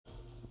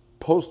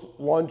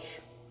Post-lunch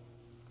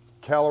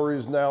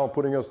calories now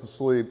putting us to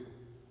sleep.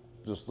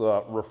 Just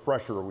a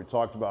refresher, we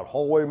talked about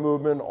hallway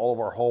movement, all of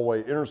our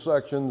hallway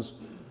intersections,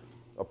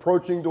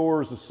 approaching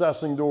doors,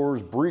 assessing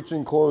doors,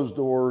 breaching closed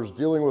doors,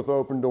 dealing with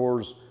open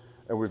doors,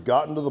 and we've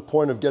gotten to the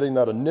point of getting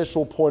that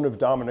initial point of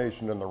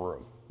domination in the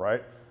room,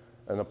 right?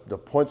 And the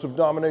points of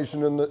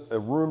domination in a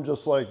room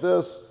just like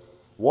this,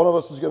 one of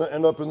us is gonna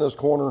end up in this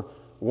corner,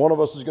 one of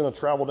us is gonna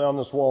travel down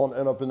this wall and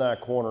end up in that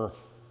corner,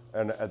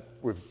 and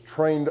we've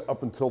trained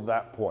up until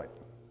that point.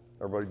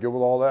 Everybody good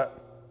with all that?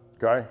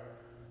 Okay?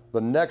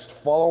 The next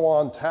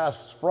follow-on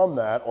tasks from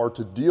that are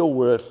to deal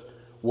with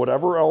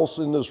whatever else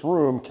in this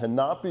room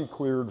cannot be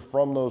cleared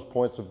from those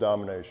points of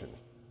domination,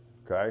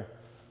 okay?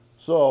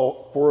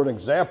 So, for an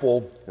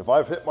example, if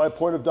I've hit my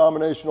point of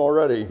domination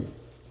already,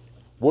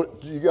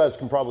 what you guys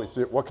can probably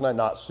see it, what can I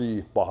not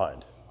see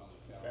behind?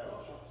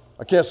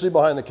 I can't see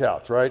behind the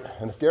couch, right?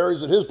 And if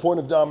Gary's at his point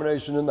of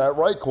domination in that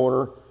right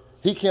corner,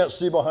 he can't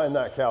see behind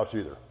that couch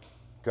either,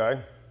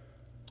 okay?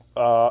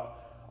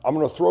 I'm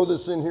gonna throw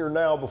this in here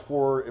now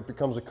before it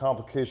becomes a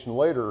complication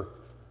later.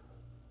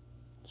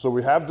 So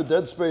we have the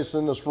dead space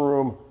in this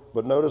room,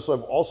 but notice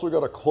I've also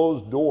got a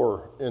closed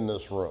door in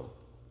this room,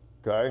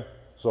 okay?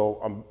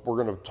 So we're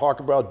gonna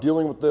talk about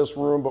dealing with this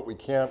room, but we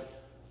can't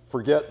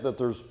forget that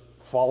there's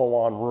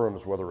follow-on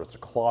rooms, whether it's a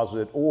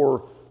closet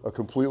or a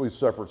completely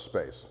separate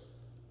space,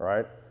 all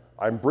right?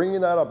 I'm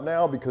bringing that up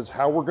now because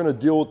how we're gonna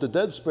deal with the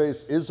dead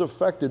space is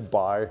affected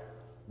by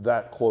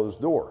that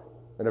closed door.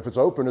 And if it's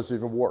open, it's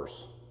even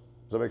worse.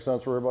 Does that make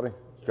sense for everybody?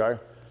 Okay.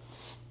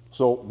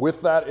 So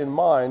with that in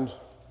mind,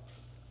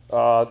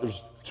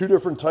 there's two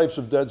different types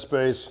of dead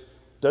space.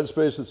 Dead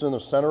space that's in the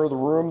center of the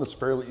room that's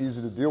fairly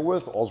easy to deal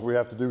with. All we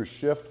have to do is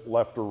shift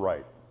left or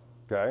right,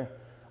 okay?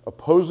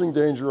 Opposing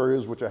danger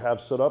areas, which I have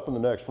set up in the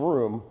next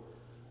room,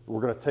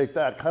 we're gonna take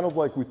that kind of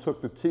like we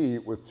took the T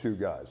with two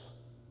guys,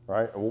 all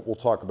right? And we'll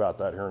talk about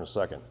that here in a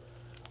second.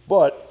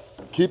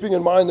 But keeping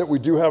in mind that we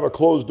do have a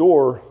closed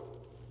door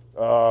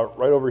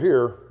right over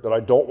here that I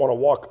don't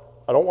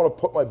wanna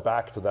put my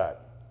back to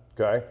that,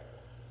 okay?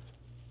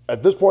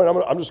 At this point,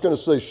 I'm just gonna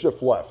say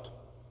shift left,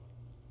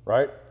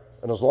 right?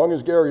 And as long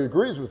as Gary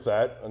agrees with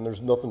that, and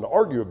there's nothing to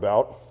argue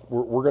about,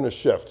 we're gonna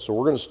shift. So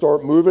we're gonna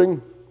start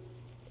moving,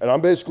 and I'm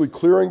basically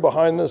clearing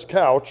behind this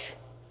couch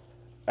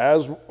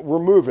as we're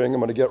moving. I'm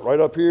gonna get right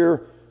up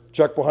here,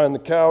 check behind the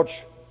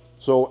couch.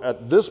 So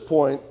at this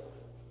point,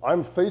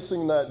 I'm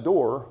facing that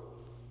door.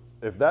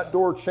 If that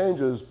door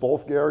changes,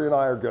 both Gary and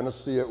I are gonna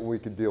see it and we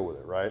can deal with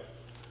it, right?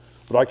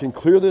 But I can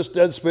clear this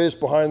dead space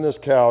behind this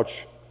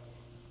couch,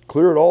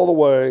 clear it all the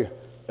way,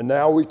 and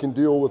now we can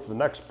deal with the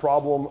next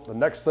problem, the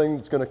next thing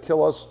that's gonna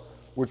kill us,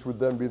 which would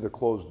then be the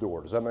closed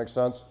door. Does that make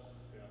sense?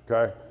 Yeah.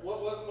 Okay.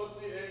 What's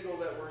the angle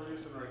that we're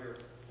using right here?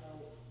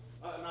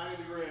 A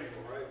 90-degree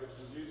angle, right? Which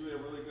is usually a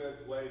really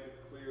good way to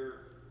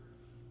clear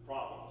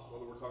problems,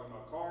 whether we're talking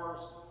about cars.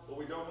 What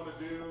we don't want to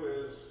do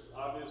is,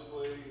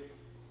 obviously,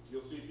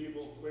 you'll see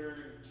people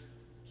clearing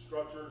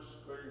structures,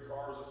 clearing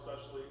cars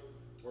especially,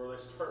 where they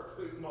start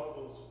putting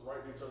muzzles right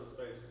in each other's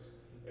faces.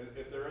 And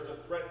if there is a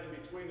threat in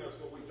between us,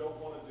 what we don't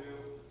want to do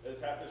is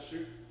have to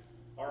shoot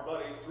our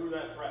buddy through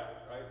that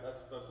threat, right?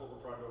 That's what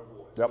we're trying to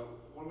avoid. Yep. So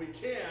when we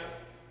can,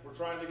 we're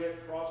trying to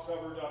get cross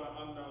coverage on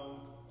an unknown,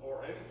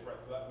 or any threat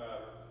for that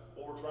matter.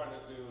 What we're trying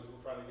to do is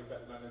we're trying to get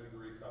that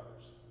 90-degree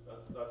coverage.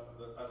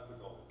 That's the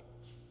goal.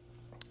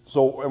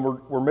 So, and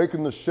we're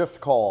making the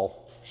shift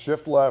call,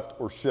 shift left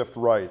or shift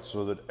right,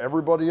 so that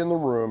everybody in the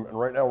room, and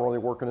right now we're only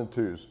working in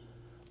twos,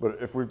 but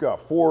if we've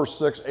got 4,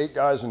 6, 8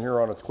 guys in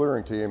here on a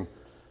clearing team,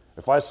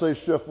 if I say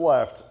shift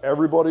left,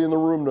 everybody in the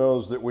room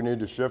knows that we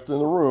need to shift in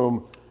the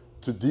room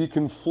to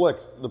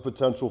deconflict the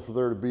potential for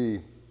there to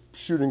be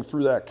shooting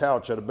through that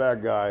couch at a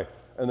bad guy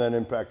and then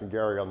impacting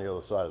Gary on the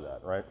other side of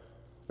that, right?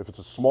 If it's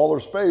a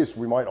smaller space,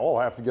 we might all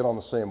have to get on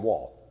the same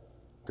wall,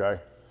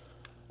 okay?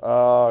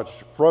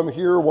 From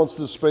here, once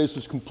this space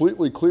is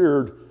completely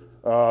cleared,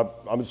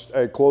 I'm just,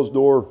 hey, closed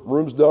door,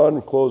 room's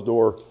done, closed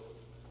door,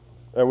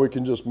 and we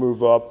can just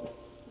move up.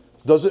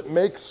 Does it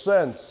make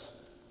sense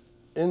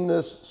in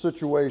this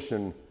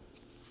situation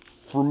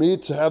for me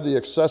to have the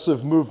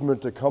excessive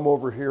movement to come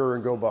over here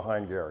and go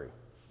behind Gary?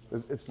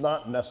 It's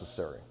not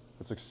necessary.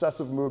 It's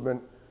excessive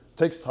movement,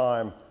 takes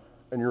time,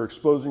 and you're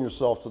exposing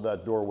yourself to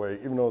that doorway,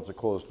 even though it's a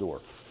closed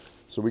door.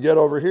 So we get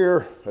over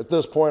here. At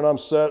this point, I'm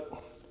set.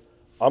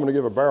 I'm gonna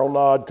give a barrel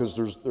nod because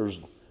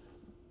there's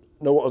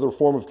no other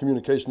form of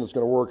communication that's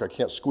gonna work. I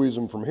can't squeeze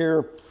him from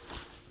here.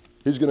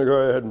 He's gonna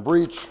go ahead and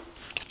breach.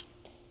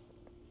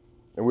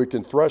 And we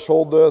can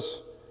threshold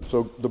this.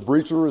 So the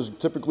breacher is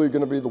typically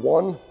gonna be the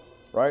one,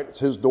 right? It's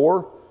his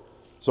door.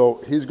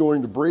 So he's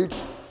going to breach.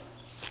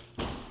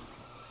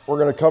 We're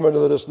gonna come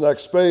into this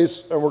next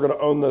space and we're gonna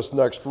own this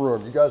next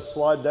room. You guys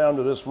slide down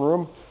to this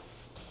room.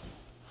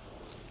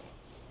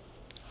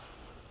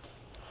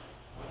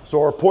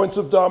 So our points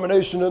of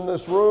domination in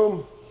this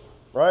room,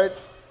 right?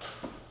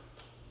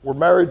 We're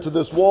married to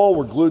this wall,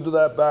 we're glued to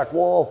that back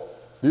wall.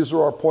 These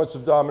are our points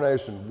of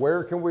domination.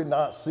 Where can we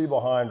not see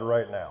behind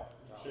right now?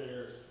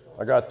 Chairs.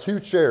 I got 2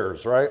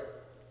 chairs, right?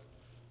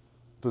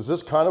 Does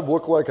this kind of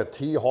look like a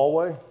T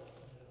hallway?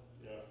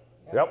 Yeah.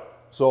 Yep.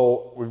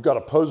 So we've got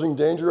opposing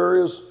danger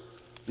areas.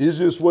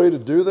 Easiest way to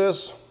do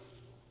this,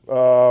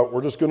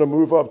 we're just gonna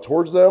move up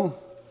towards them.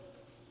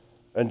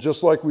 And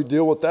just like we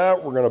deal with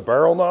that, we're gonna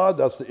barrel nod.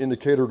 That's the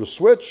indicator to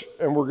switch.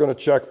 And we're gonna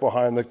check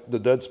behind the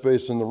dead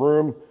space in the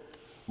room.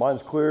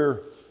 Mine's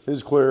clear,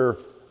 his clear,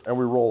 and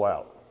we roll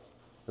out.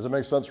 Does it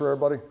make sense for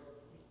everybody?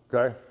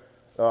 Okay.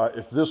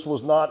 If this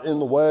was not in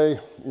the way,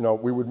 you know,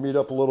 we would meet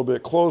up a little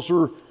bit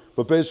closer,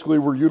 but basically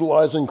we're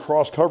utilizing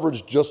cross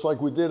coverage just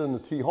like we did in the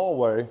T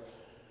hallway.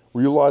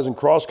 We're utilizing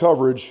cross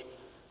coverage.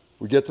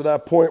 We get to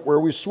that point where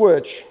we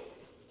switch,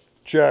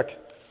 check,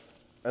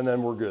 and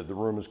then we're good. The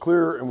room is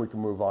clear and we can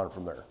move on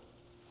from there.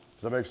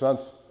 Does that make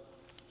sense?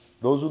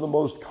 Those are the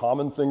most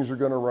common things you're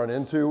gonna run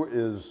into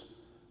is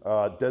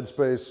dead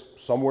space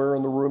somewhere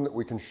in the room that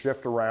we can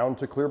shift around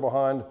to clear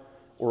behind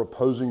or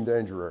opposing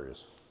danger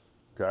areas,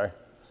 okay?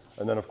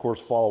 And then of course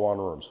follow on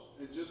rooms.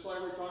 And just like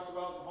we talked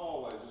about in the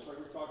hallway, just like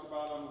we talked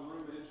about on the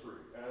room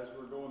entry, as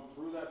we're going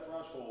through that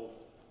threshold,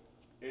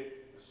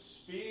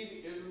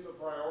 speed isn't the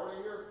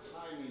priority here,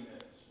 timing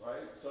is,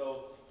 right?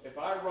 So if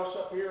I rush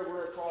up here,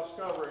 we're at cross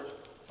coverage.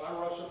 If I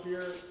rush up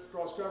here,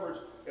 cross coverage,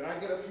 and I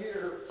get up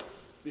here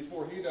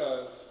before he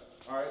does,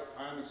 all right,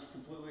 I'm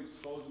completely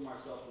exposing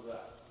myself to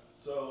that.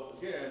 So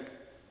again,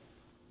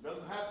 it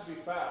doesn't have to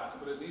be fast,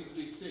 but it needs to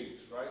be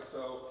synced, right?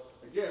 So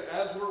again,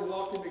 as we're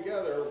walking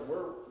together,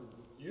 we're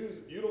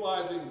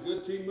utilizing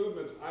good team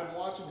movements. I'm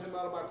watching him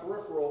out of my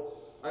peripheral.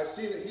 I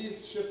see that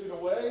he's shifting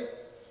away,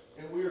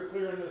 and we are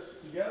clearing this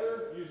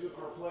together using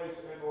our plates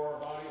and or our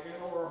body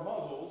and or our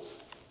muzzles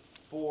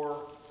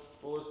for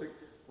ballistic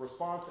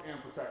response and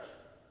protection.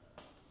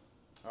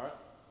 All right.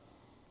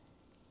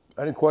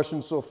 Any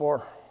questions so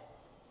far?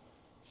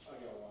 I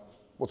got one.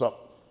 What's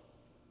up?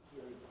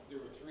 There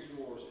were 3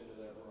 doors into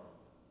that room.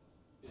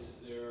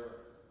 Is there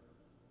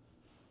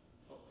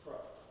a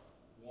prep?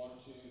 1,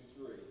 2,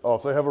 3. Oh,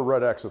 if they have a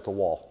red X, it's a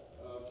wall.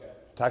 Okay.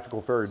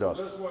 Tactical fairy So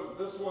dust. this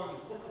one,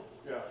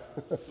 yeah.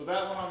 So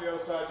that one on the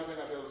other side, you may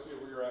not be able to see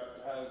it where you're at,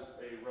 has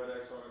a red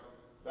X on it.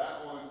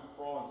 That one,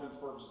 for all intents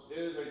and purposes,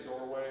 is a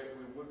doorway.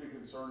 We would be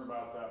concerned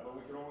about that, but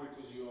we can only.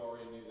 Because you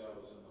already knew that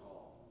was in the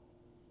hall.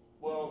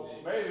 Well,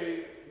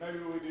 maybe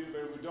we do,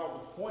 maybe we don't.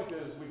 But the point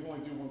is, we can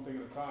only do one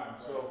thing at a time.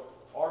 So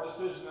our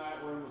decision in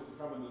that room was to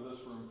come into this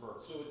room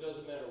first. So it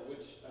doesn't matter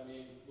which, I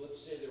mean, let's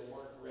say there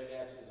weren't red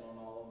X's on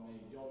all of them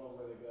and you don't know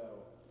where they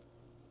go.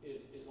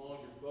 As long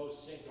as you're both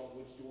synced on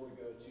which door to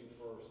go to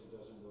first, it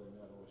doesn't really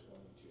matter which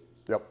one you choose.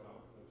 Yep.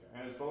 Okay.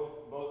 And it's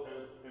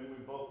and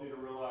we both need to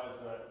realize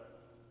that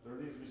there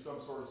needs to be some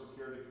sort of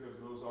security because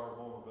those are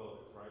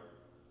vulnerabilities, right?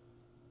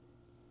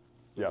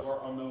 Yes. Those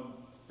are unknown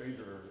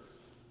danger areas.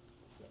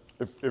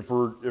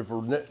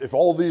 If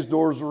all these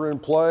doors are in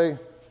play,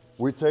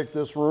 we take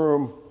this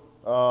room.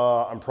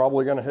 I'm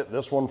probably going to hit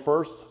this one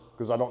first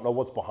because I don't know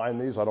what's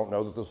behind these. I don't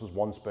know that this is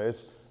one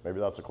space. Maybe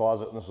that's a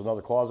closet and this is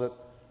another closet.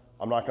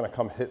 I'm not going to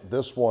come hit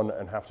this one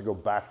and have to go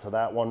back to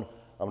that one.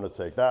 I'm going to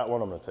take that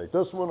one. I'm going to take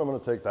this one. I'm going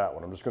to take that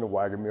one. I'm just going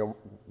to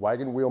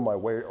wagon wheel my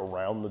way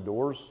around the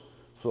doors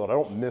so that I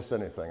don't miss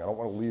anything. I don't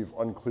want to leave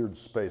uncleared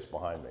space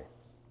behind me.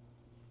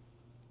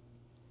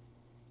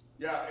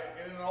 Yeah,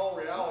 and in all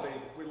reality,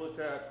 if we looked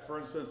at, for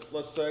instance,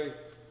 let's say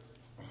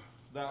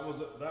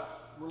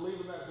we're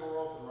leaving that door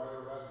open, right,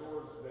 or that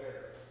door is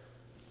there.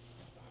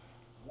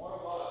 One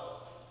of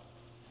us,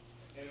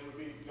 and it would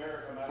be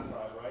Derek on that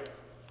side, right?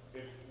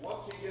 If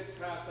once he gets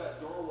past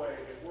that doorway,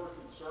 if we're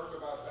concerned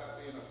about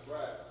that being a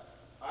threat,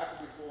 I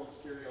could be pulling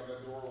security on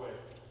that doorway.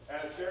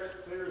 As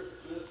Derek clears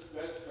this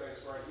dead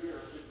space right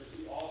here, is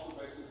he also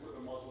basically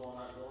putting a muzzle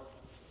on that door?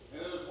 And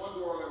there's one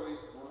door that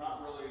we're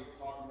not really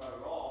talking about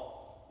at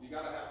all. You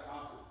got to have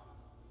constant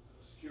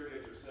security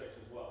at your 6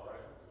 as well,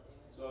 right?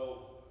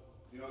 So,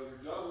 you know,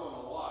 you're juggling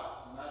a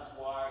lot, and that's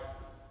why,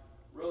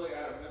 really,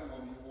 at a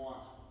minimum, you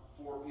want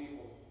 4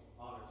 people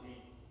on a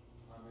team.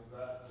 I mean,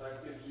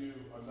 that gives you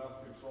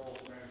enough control,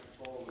 command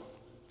control, to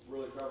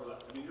really cover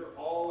that. I mean, you're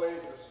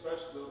always,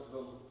 especially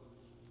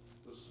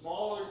the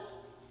smaller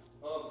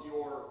of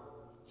your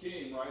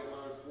team, right,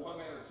 whether it's 1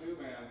 man or 2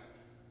 man,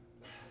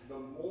 the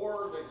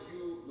more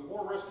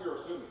risk you're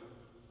assuming.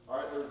 All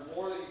right, there's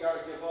more that you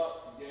got to give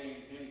up to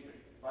gain anything.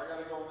 If I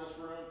got to go in this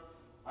room,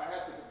 I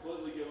have to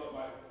completely give up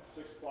my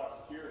 6 o'clock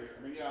security.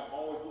 I mean, yeah, I'm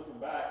always looking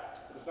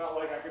back, but it's not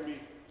like I can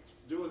be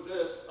doing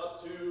this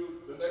up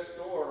to the next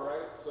door,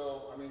 right?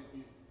 So, I mean,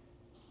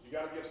 you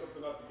got to give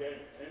something up to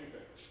gain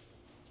anything.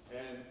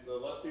 And the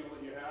less people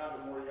that you have,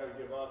 the more you got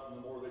to give up,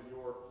 and the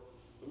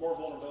more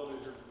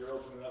vulnerabilities you're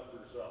opening up for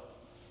yourself.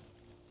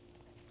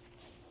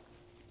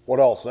 What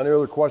else? Any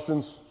other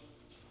questions?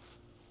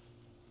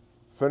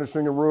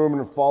 Finishing a room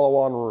and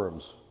follow-on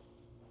rooms.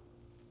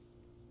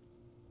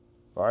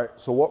 All right,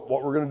 so what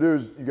we're going to do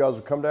is you guys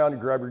will come down, you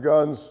grab your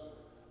guns.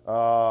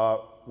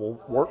 We'll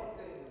work.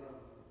 Exiting the room.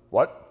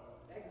 What?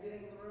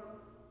 Exiting the room?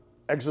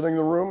 Exiting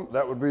the room,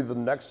 that would be the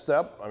next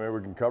step. I mean, we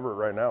can cover it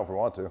right now if we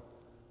want to.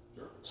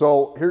 Sure.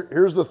 So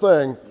here's the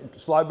thing.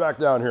 Slide back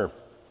down here.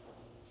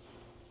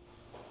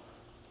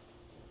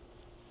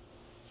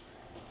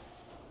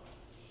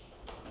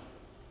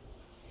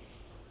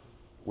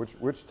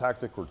 Which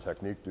tactic or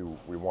technique do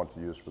we want to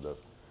use for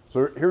this?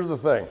 So here's the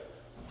thing.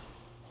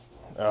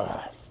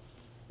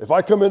 If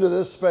I come into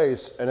this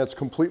space and it's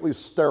completely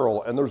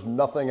sterile and there's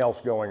nothing else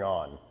going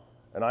on,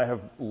 and I have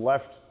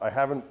left, I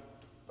haven't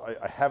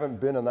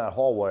been in that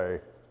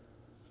hallway,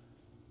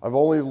 I've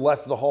only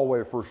left the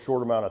hallway for a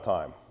short amount of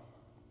time,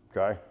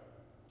 okay?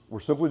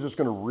 We're simply just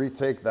gonna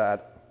retake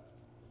that.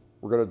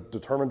 We're gonna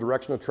determine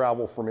direction of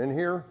travel from in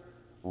here,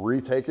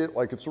 retake it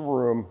like it's a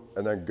room,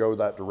 and then go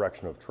that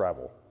direction of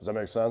travel. Does that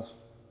make sense?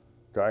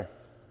 Okay?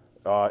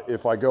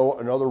 If I go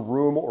another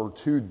room or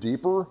two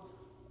deeper,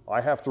 I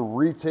have to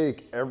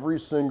retake every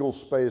single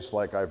space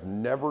like I've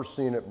never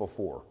seen it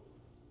before.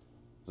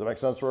 Does that make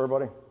sense for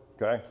everybody?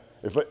 Okay?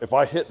 If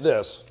I hit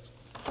this,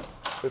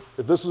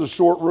 if this is a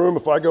short room,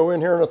 if I go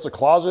in here and it's a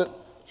closet,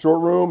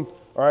 short room,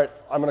 all right,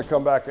 I'm gonna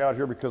come back out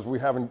here because we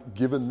haven't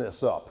given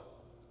this up,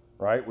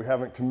 right? We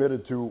haven't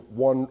committed to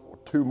 1 or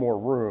 2 more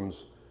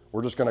rooms.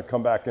 We're just gonna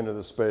come back into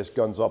this space,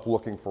 guns up,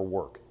 looking for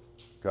work,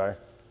 okay?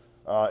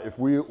 If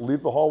we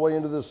leave the hallway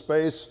into this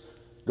space,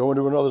 go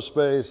into another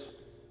space,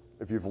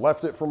 if you've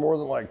left it for more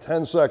than like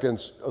 10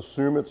 seconds,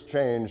 assume it's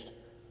changed,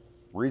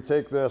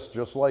 retake this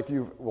just like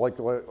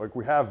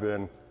we have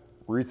been,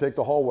 retake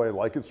the hallway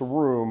like it's a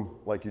room,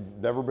 like you've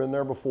never been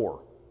there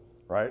before,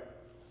 right?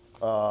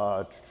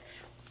 So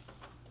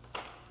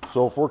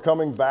if we're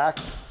coming back,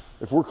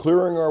 if we're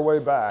clearing our way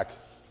back,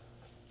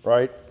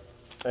 right,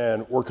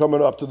 and we're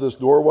coming up to this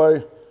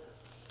doorway,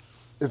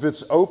 if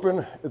it's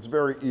open, it's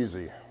very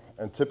easy.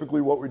 And typically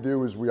what we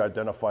do is we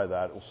identify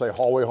that. We'll say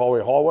hallway,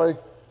 hallway, hallway,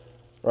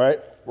 right?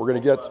 We're gonna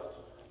get,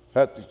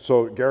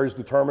 so Gary's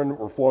determined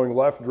we're flowing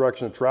left,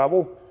 direction of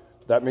travel.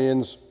 That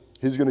means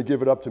he's gonna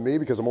give it up to me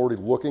because I'm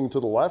already looking to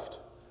the left.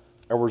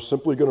 And we're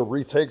simply gonna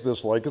retake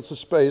this like it's a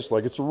space,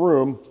 like it's a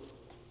room,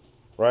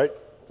 right?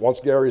 Once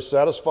Gary's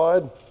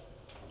satisfied,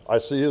 I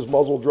see his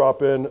muzzle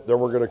drop in, then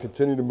we're gonna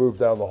continue to move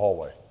down the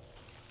hallway.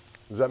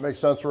 Does that make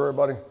sense for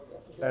everybody?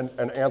 And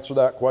answer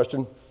that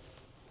question?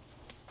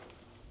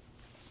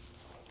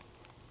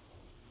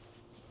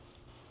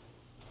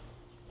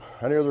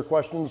 Any other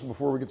questions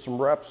before we get some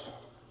reps?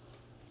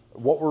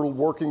 What we're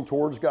working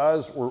towards,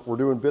 guys, we're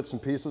doing bits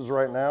and pieces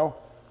right now.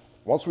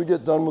 Once we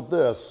get done with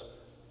this,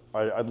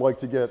 I'd like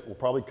to we'll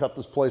probably cut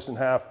this place in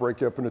half,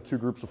 break you up into 2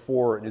 groups of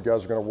 4, and you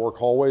guys are gonna work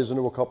hallways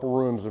into a couple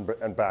rooms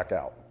and back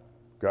out,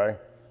 okay?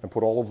 And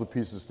put all of the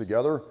pieces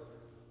together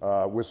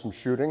with some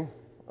shooting,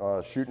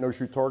 shoot, no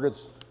shoot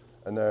targets,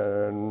 and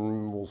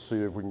then we'll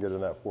see if we can get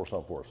in that force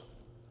on force.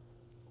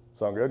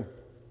 Sound good?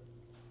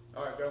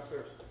 All right,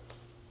 downstairs.